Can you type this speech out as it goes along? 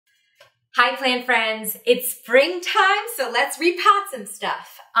Hi plant friends, it's springtime, so let's repot some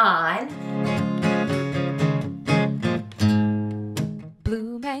stuff on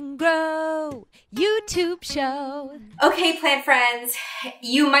Bloom and Grow YouTube show. Okay plant friends,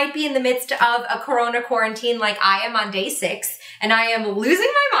 you might be in the midst of a corona quarantine like I am on day 6, and I am losing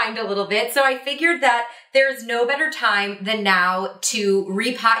my mind a little bit, so I figured that there's no better time than now to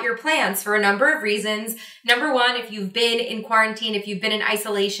repot your plants for a number of reasons. Number one, if you've been in quarantine, if you've been in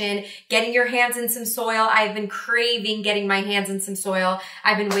isolation, getting your hands in some soil. I've been craving getting my hands in some soil.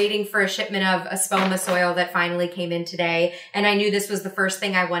 I've been waiting for a shipment of Espoma soil that finally came in today, and I knew this was the first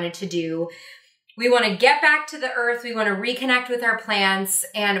thing I wanted to do. We want to get back to the earth. We want to reconnect with our plants.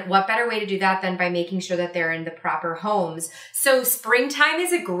 And what better way to do that than by making sure that they're in the proper homes? So springtime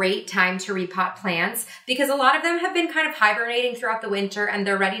is a great time to repot plants because a lot of them have been kind of hibernating throughout the winter and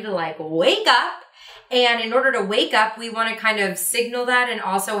they're ready to like wake up. And in order to wake up, we want to kind of signal that and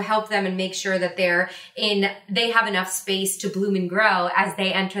also help them and make sure that they have enough space to bloom and grow as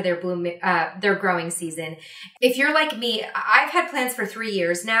they enter their growing season. If you're like me, I've had plants for 3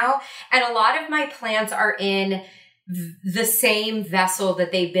 years now, and a lot of my plants are in the same vessel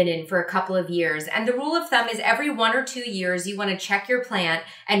that they've been in for a couple of years. And the rule of thumb is every 1 or 2 years, you want to check your plant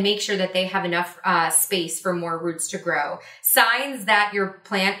and make sure that they have enough space for more roots to grow. Signs that your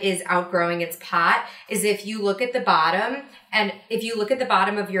plant is outgrowing its pot is if you look at the bottom, and if you look at the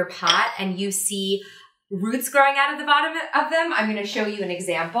bottom of your pot and you see roots growing out of the bottom of them. I'm going to show you an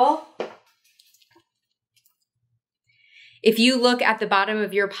example. If you look at the bottom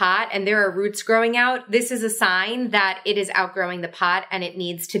of your pot and there are roots growing out, this is a sign that it is outgrowing the pot and it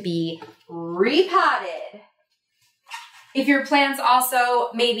needs to be repotted. If your plants also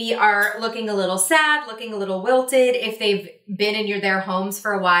maybe are looking a little sad, looking a little wilted, if they've been in their homes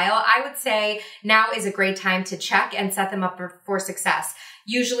for a while, I would say now is a great time to check and set them up for success.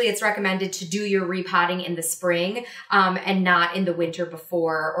 Usually it's recommended to do your repotting in the spring and not in the winter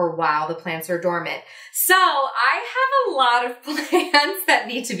before or while the plants are dormant. So I have a lot of plants that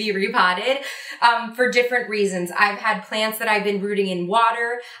need to be repotted for different reasons. I've had plants that I've been rooting in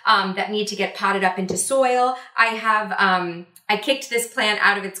water that need to get potted up into soil. I kicked this plant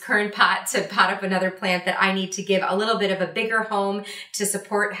out of its current pot to pot up another plant that I need to give a little bit of a bigger home to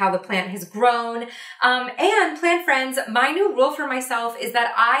support how the plant has grown. And plant friends, my new rule for myself is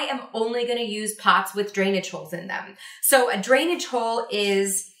that I am only going to use pots with drainage holes in them. So a drainage hole,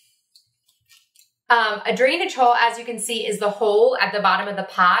 as you can see, is the hole at the bottom of the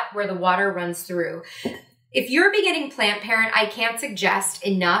pot where the water runs through. If you're a beginning plant parent, I can't suggest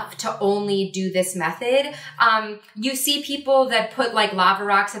enough to only do this method. You see people that put like lava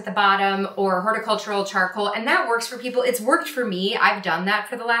rocks at the bottom or horticultural charcoal, and that works for people. It's worked for me. I've done that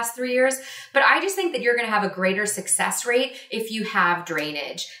for the last 3 years, but I just think that you're going to have a greater success rate if you have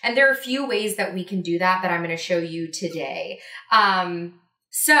drainage. And there are a few ways that we can do that I'm going to show you today.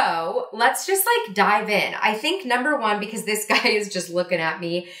 So let's just like dive in. I think number one, because this guy is just looking at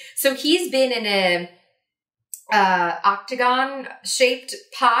me. So he's been in a octagon shaped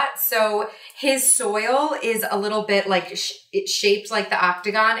pot. So his soil is a little bit like it's shaped like the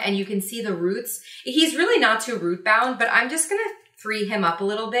octagon, and you can see the roots. He's really not too root bound, but I'm just going to free him up a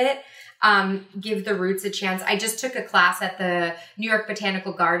little bit. Give the roots a chance. I just took a class at the New York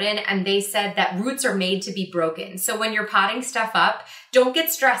Botanical Garden, and they said that roots are made to be broken. So when you're potting stuff up, don't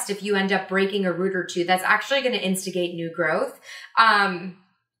get stressed if you end up breaking a root or two. That's actually going to instigate new growth.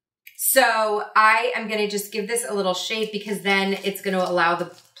 So I am going to just give this a little shape because then it's going to allow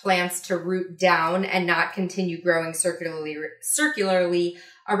the plants to root down and not continue growing circularly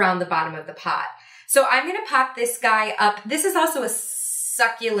around the bottom of the pot. So I'm going to pop this guy up. This is also a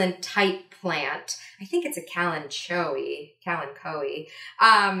succulent type plant. I think it's a kalanchoe.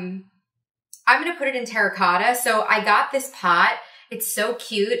 I'm going to put it in terracotta. So I got this pot. It's so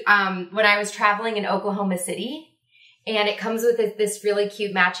cute. When I was traveling in Oklahoma City, and it comes with this really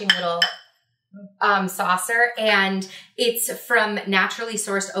cute matching little saucer, and it's from naturally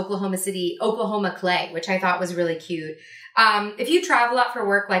sourced Oklahoma clay, which I thought was really cute. If you travel out for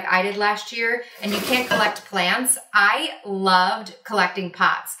work like I did last year and you can't collect plants, I loved collecting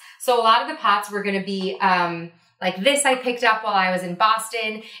pots. So a lot of the pots were going to be like this I picked up while I was in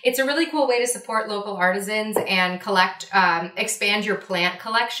Boston. It's a really cool way to support local artisans and expand your plant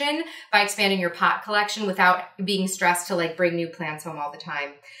collection by expanding your pot collection without being stressed to like bring new plants home all the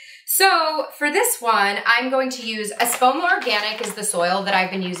time. So for this one, I'm going to use Espoma Organic is the soil that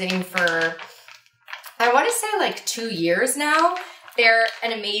I've been using for, I want to say like 2 years now. They're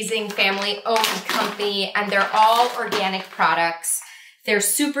an amazing family-owned company, and they're all organic products. They're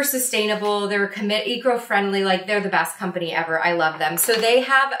super sustainable. They're eco-friendly. Like, they're the best company ever. I love them. So they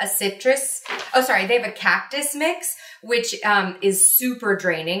have a they have a cactus mix, which is super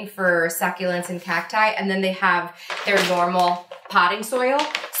draining for succulents and cacti. And then they have their normal potting soil.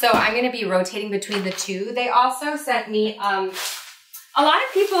 So I'm going to be rotating between the two. They also sent me, a lot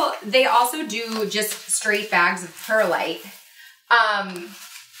of people, they also do just straight bags of perlite.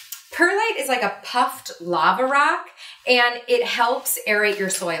 Perlite is like a puffed lava rock, and it helps aerate your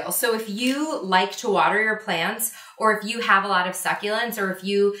soil. So if you like to water your plants, or if you have a lot of succulents, or if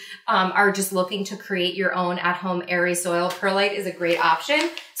you are just looking to create your own at-home airy soil, perlite is a great option.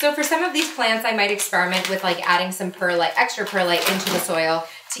 So for some of these plants, I might experiment with like adding some extra perlite into the soil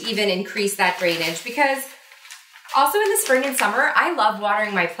to even increase that drainage, because also in the spring and summer, I love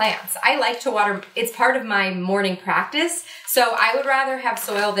watering my plants. I like to water, it's part of my morning practice. So I would rather have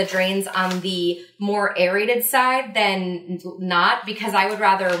soil that drains on the more aerated side than not, because I would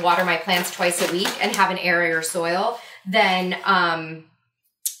rather water my plants twice a week and have an airier soil than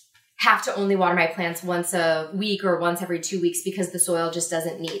have to only water my plants once a week or once every 2 weeks because the soil just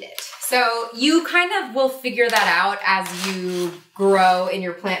doesn't need it. So you kind of will figure that out as you grow in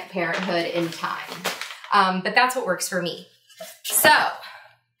your plant parenthood in time. But that's what works for me. So,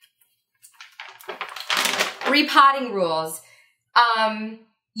 repotting rules.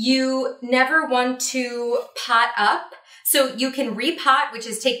 You never want to pot up. So you can repot, which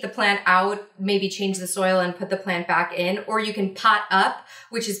is take the plant out, maybe change the soil and put the plant back in, or you can pot up,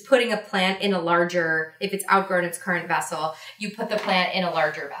 which is putting a plant in a larger, if it's outgrown its current vessel, you put the plant in a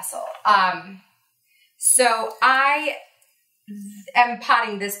larger vessel. So I am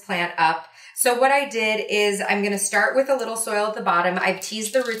potting this plant up. So what I did is I'm going to start with a little soil at the bottom. I've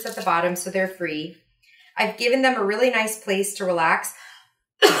teased the roots at the bottom so they're free. I've given them a really nice place to relax.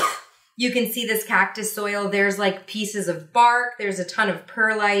 You can see this cactus soil. There's like pieces of bark. There's a ton of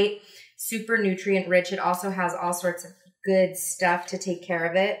perlite, super nutrient rich. It also has all sorts of good stuff to take care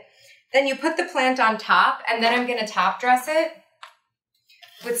of it. Then you put the plant on top, and then I'm going to top dress it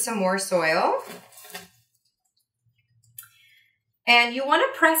with some more soil. And you want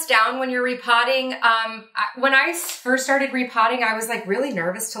to press down when you're repotting. When I first started repotting, I was like really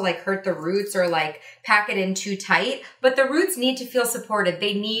nervous to like hurt the roots or like pack it in too tight. But the roots need to feel supported.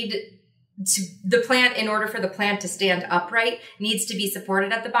 They need the plant, in order for the plant to stand upright, needs to be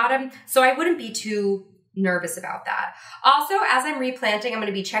supported at the bottom. So I wouldn't be too nervous about that. Also, as I'm replanting, I'm going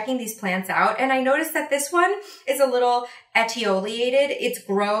to be checking these plants out. And I noticed that this one is a little etiolated. It's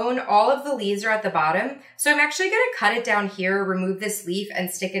grown. All of the leaves are at the bottom. So I'm actually going to cut it down here, remove this leaf and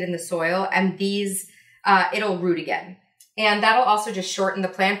stick it in the soil. And these, it'll root again. And that'll also just shorten the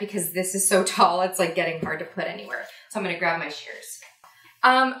plant because this is so tall, it's like getting hard to put anywhere. So I'm going to grab my shears.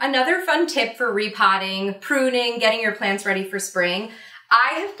 Another fun tip for repotting, pruning, getting your plants ready for spring.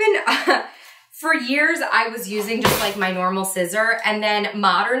 I have been, for years, I was using just like my normal scissor, and then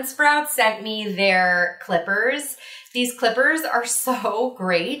Modern Sprouts sent me their clippers. These clippers are so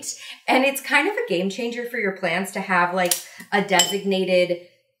great, and it's kind of a game changer for your plants to have like a designated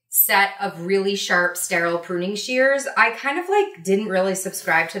set of really sharp, sterile pruning shears. I kind of like didn't really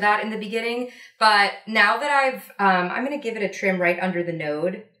subscribe to that in the beginning, but now that I'm going to give it a trim right under the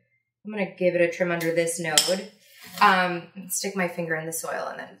node. I'm going to give it a trim under this node. Stick my finger in the soil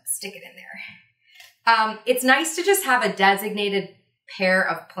and then stick it in there. It's nice to just have a designated pair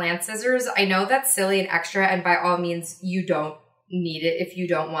of plant scissors. I know that's silly and extra, and by all means, you don't need it if you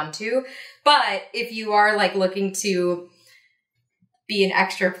don't want to. But if you are like looking to be an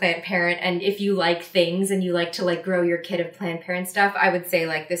extra plant parent, and if you like things and you like to like grow your kit of plant parent stuff, I would say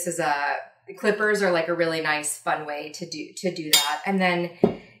like this is clippers are like a really nice, fun way to do that. And then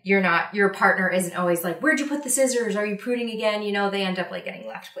your partner isn't always like, where'd you put the scissors? Are you pruning again? You know, they end up like getting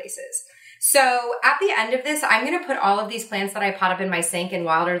left places. So at the end of this, I'm going to put all of these plants that I pot up in my sink and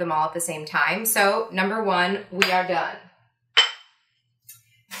water them all at the same time. So number one, we are done.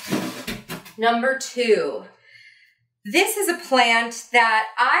 Number two, this is a plant that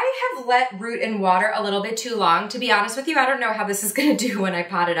I have let root and water a little bit too long. To be honest with you, I don't know how this is going to do when I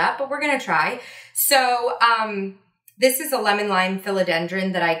pot it up, but we're going to try. So this is a lemon lime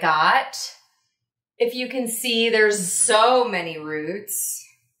philodendron that I got. If you can see, there's so many roots.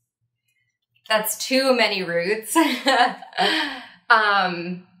 That's too many roots. But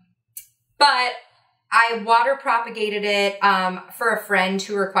I water propagated it for a friend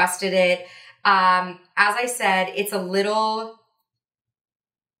who requested it. As I said, it's a little,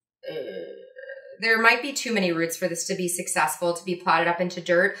 there might be too many roots for this to be successful, to be potted up into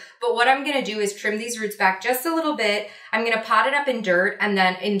dirt. But what I'm going to do is trim these roots back just a little bit. I'm going to pot it up in dirt and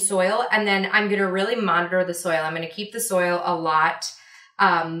then in soil, and then I'm going to really monitor the soil. I'm going to keep the soil a lot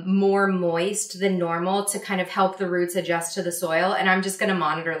more moist than normal to kind of help the roots adjust to the soil. And I'm just going to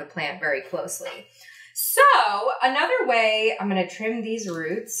monitor the plant very closely. So another way, I'm going to trim these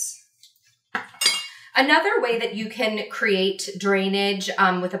roots. Another way that you can create drainage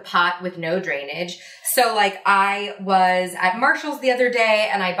with a pot with no drainage. So like I was at Marshall's the other day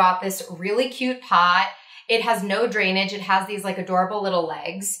and I bought this really cute pot. It has no drainage. It has these like adorable little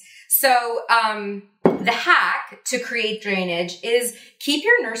legs. So the hack to create drainage is keep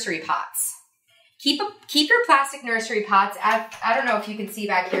your nursery pots. Keep your plastic nursery pots. I don't know if you can see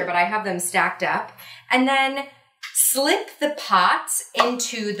back here, but I have them stacked up. And then slip the pots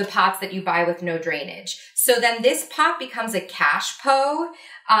into the pots that you buy with no drainage. So then this pot becomes a cache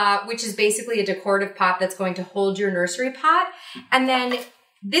pot, which is basically a decorative pot that's going to hold your nursery pot. And then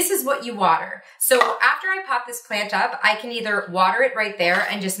this is what you water. So after I pot this plant up, I can either water it right there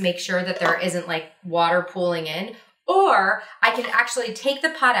and just make sure that there isn't like water pooling in, or I can actually take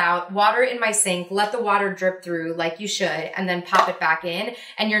the pot out, water it in my sink, let the water drip through like you should, and then pop it back in.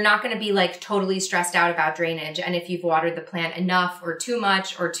 And you're not gonna be like totally stressed out about drainage. And if you've watered the plant enough or too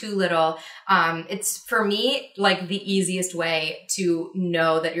much or too little, it's for me like the easiest way to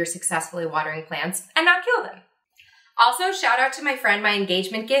know that you're successfully watering plants and not kill them. Also, shout out to my friend. My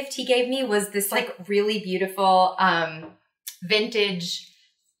engagement gift he gave me was this like really beautiful vintage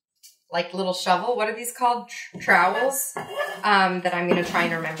like little shovel. What are these called? Trowels that I'm going to try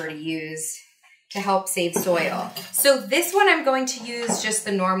and remember to use to help save soil. So this one I'm going to use just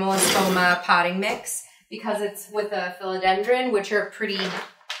the normal Espoma potting mix because it's with a philodendron, which are pretty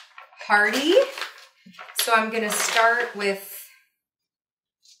hardy. So I'm going to start with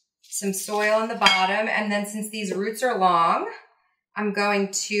some soil on the bottom, and then since these roots are long, I'm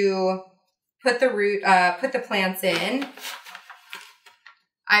going to put the plants in.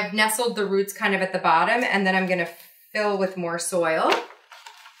 I've nestled the roots kind of at the bottom, and then I'm going to fill with more soil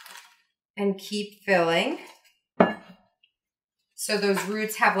and keep filling. So those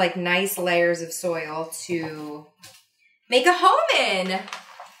roots have like nice layers of soil to make a home in.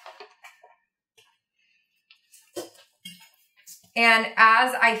 And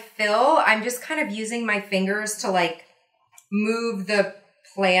as I fill, I'm just kind of using my fingers to like move the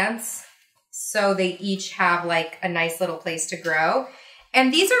plants so they each have like a nice little place to grow.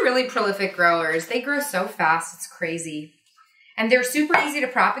 And these are really prolific growers. They grow so fast, it's crazy. And they're super easy to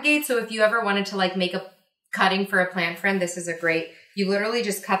propagate. So if you ever wanted to like make a cutting for a plant friend, this is a great, you literally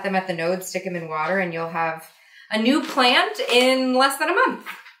just cut them at the node, stick them in water, and you'll have a new plant in less than a month.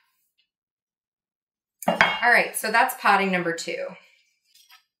 All right, so that's potting number 2.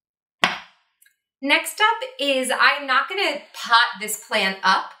 Next up is I'm not gonna pot this plant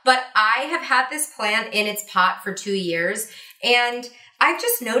up, but I have had this plant in its pot for 2 years, and I've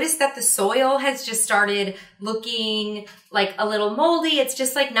just noticed that the soil has just started looking like a little moldy. It's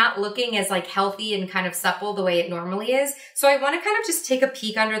just like not looking as like healthy and kind of supple the way it normally is. So I wanna kind of just take a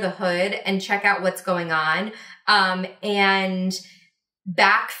peek under the hood and check out what's going on, and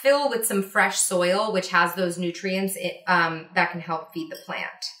backfill with some fresh soil, which has those nutrients that can help feed the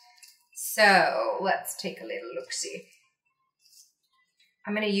plant. So let's take a little look-see.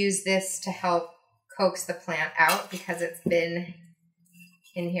 I'm going to use this to help coax the plant out because it's been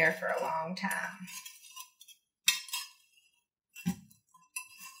in here for a long time.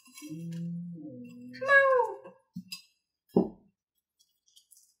 Come on.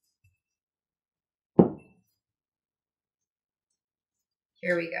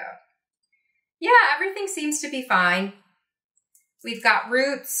 Here we go. Yeah, everything seems to be fine. We've got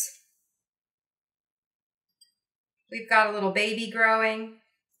roots. We've got a little baby growing.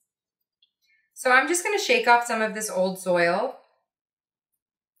 So I'm just going to shake off some of this old soil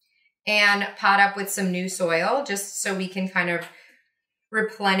and pot up with some new soil just so we can kind of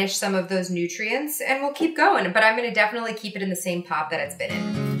replenish some of those nutrients, and we'll keep going. But I'm going to definitely keep it in the same pot that it's been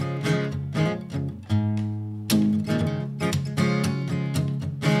in.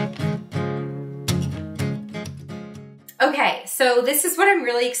 Okay, so this is what I'm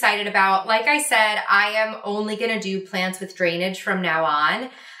really excited about. Like I said, I am only gonna do plants with drainage from now on.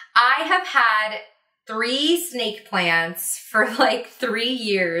 I have had 3 snake plants for like 3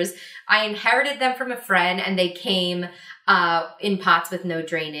 years. I inherited them from a friend and they came in pots with no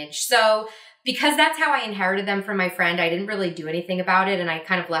drainage. So because that's how I inherited them from my friend, I didn't really do anything about it and I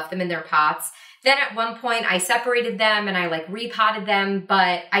kind of left them in their pots. Then at one point I separated them and I like repotted them,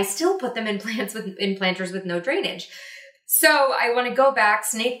 but I still put them in planters with no drainage. So I want to go back.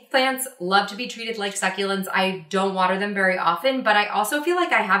 Snake plants love to be treated like succulents. I don't water them very often, but I also feel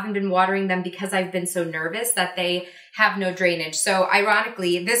like I haven't been watering them because I've been so nervous that they have no drainage. So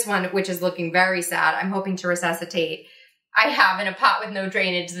ironically, this one, which is looking very sad, I'm hoping to resuscitate. I have in a pot with no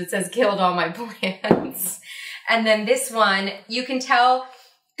drainage that says killed all my plants. And then this one, you can tell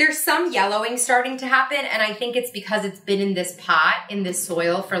there's some yellowing starting to happen, and I think it's because it's been in this pot, in this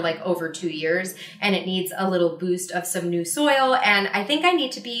soil for like over 2 years, and it needs a little boost of some new soil, and I think I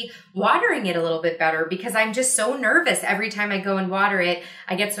need to be watering it a little bit better because I'm just so nervous every time I go and water it.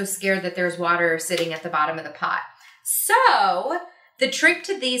 I get so scared that there's water sitting at the bottom of the pot. So the trick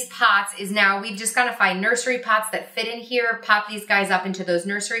to these pots is now we've just got to find nursery pots that fit in here, pop these guys up into those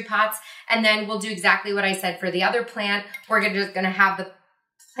nursery pots, and then we'll do exactly what I said for the other plant. We're just going to have the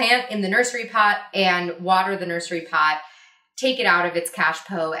plant in the nursery pot and water the nursery pot, take it out of its cache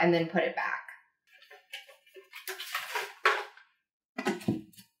pot, and then put it back.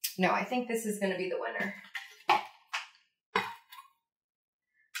 No, I think this is going to be the winner.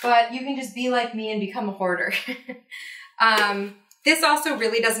 But you can just be like me and become a hoarder. This also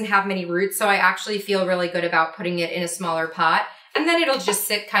really doesn't have many roots, so I actually feel really good about putting it in a smaller pot. And then it'll just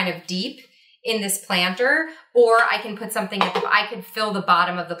sit kind of deep in this planter, or I can put something at I could fill the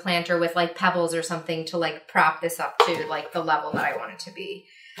bottom of the planter with like pebbles or something to like prop this up to like the level that I want it to be.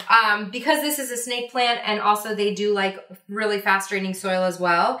 Because this is a snake plant and also they do like really fast draining soil as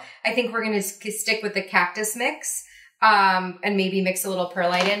well, I think we're going to stick with the cactus mix and maybe mix a little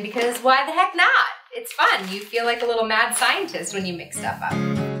perlite in because why the heck not? It's fun. You feel like a little mad scientist when you mix stuff up.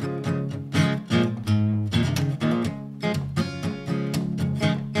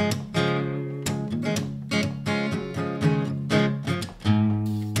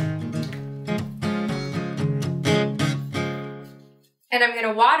 And I'm going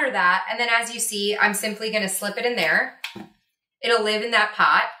to water that. And then as you see, I'm simply going to slip it in there. It'll live in that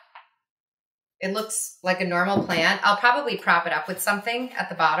pot. It looks like a normal plant. I'll probably prop it up with something at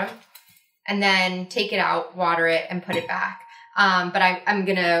the bottom and then take it out, water it, and put it back. But I'm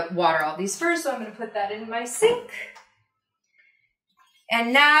going to water all these first, so I'm going to put that in my sink.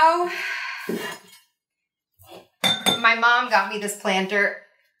 And now, my mom got me this planter.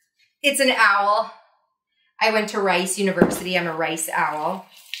 It's an owl. I went to Rice University. I'm a Rice owl.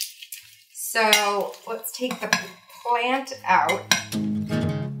 So let's take the plant out.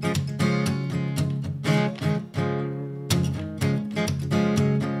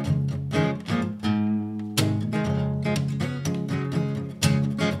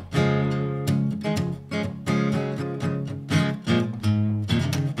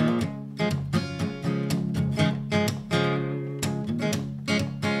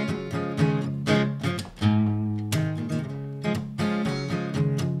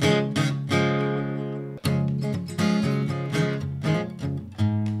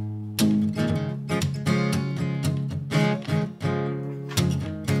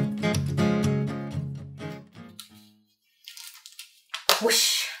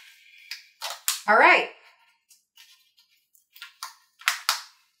 Whoosh. All right.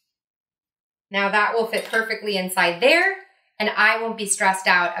 Now that will fit perfectly inside there, and I won't be stressed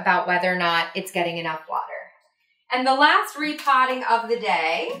out about whether or not it's getting enough water. And the last repotting of the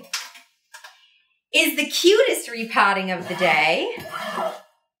day is the cutest repotting of the day.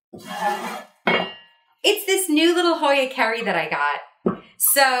 It's this new little Hoya Kerry that I got.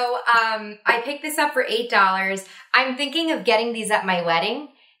 So I picked this up for $8. I'm thinking of getting these at my wedding.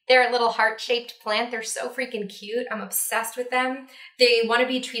 They're a little heart-shaped plant. They're so freaking cute. I'm obsessed with them. They want to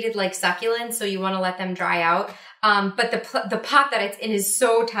be treated like succulents, so you want to let them dry out. But the pot that it's in is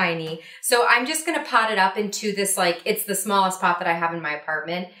so tiny. So I'm just going to pot it up into this, like, it's the smallest pot that I have in my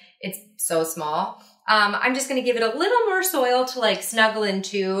apartment. It's so small. I'm just going to give it a little more soil to like snuggle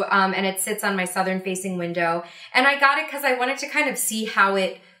into, and it sits on my southern facing window. And I got it because I wanted to kind of see how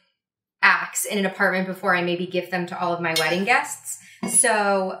it acts in an apartment before I maybe give them to all of my wedding guests.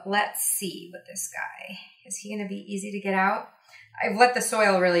 So let's see with this guy. Is he going to be easy to get out? I've let the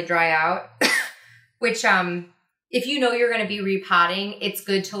soil really dry out, which if you know you're going to be repotting, it's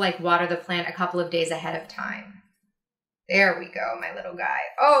good to like water the plant a couple of days ahead of time. There we go, my little guy.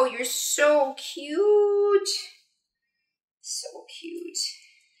 Oh, you're so cute. So cute.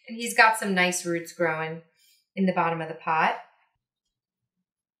 And he's got some nice roots growing in the bottom of the pot.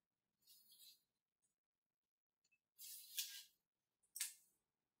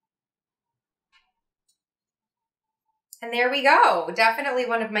 And there we go. Definitely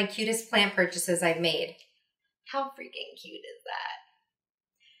one of my cutest plant purchases I've made. How freaking cute is that?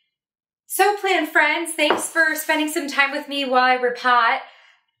 So plant friends, thanks for spending some time with me while I repot.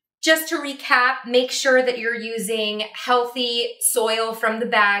 Just to recap, make sure that you're using healthy soil from the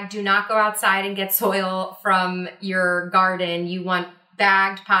bag. Do not go outside and get soil from your garden. You want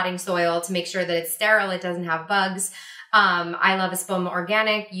bagged potting soil to make sure that it's sterile, it doesn't have bugs. I love Espoma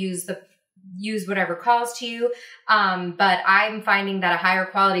Organic. Use the use whatever calls to you. But I'm finding that a higher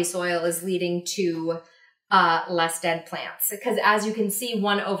quality soil is leading to less dead plants, because as you can see,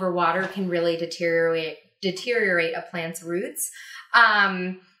 one over water can really deteriorate a plant's roots.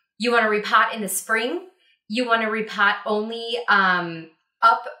 You want to repot in the spring. You want to repot only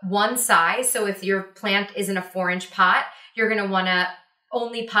up one size. So if your plant is in a 4-inch pot, you're going to want to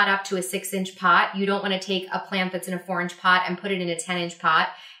only pot up to a 6-inch pot. You don't want to take a plant that's in a 4-inch pot and put it in a 10-inch pot.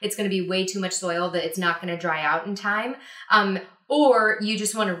 It's going to be way too much soil that it's not going to dry out in time. Or you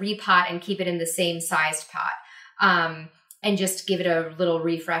just want to repot and keep it in the same sized pot. And just give it a little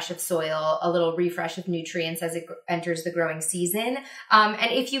refresh of soil, a little refresh of nutrients as it enters the growing season.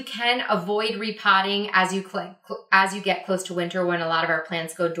 And if you can, avoid repotting as you get close to winter, when a lot of our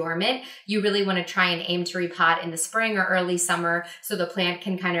plants go dormant. You really want to try and aim to repot in the spring or early summer, so the plant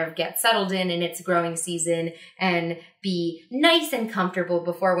can kind of get settled in its growing season and be nice and comfortable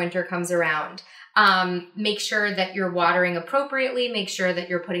before winter comes around. Make sure that you're watering appropriately. Make sure that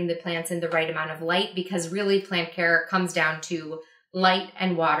you're putting the plants in the right amount of light, because really plant care comes down to light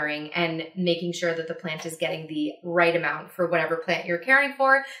and watering and making sure that the plant is getting the right amount for whatever plant you're caring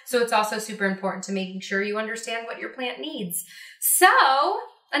for. So it's also super important to making sure you understand what your plant needs. So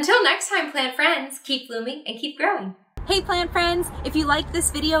until next time, plant friends, keep blooming and keep growing. Hey plant friends, if you like this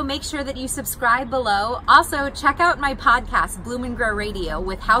video, make sure that you subscribe below. Also, check out my podcast, Bloom and Grow Radio,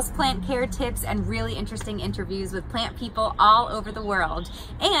 with houseplant care tips and really interesting interviews with plant people all over the world.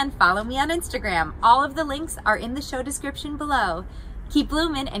 And follow me on Instagram. All of the links are in the show description below. Keep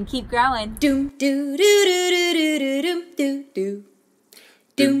blooming and keep growing. Doom doo doo doo doo doo doo doo doo.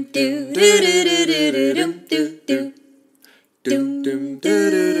 Doom doo doo doo doo doo doo doo.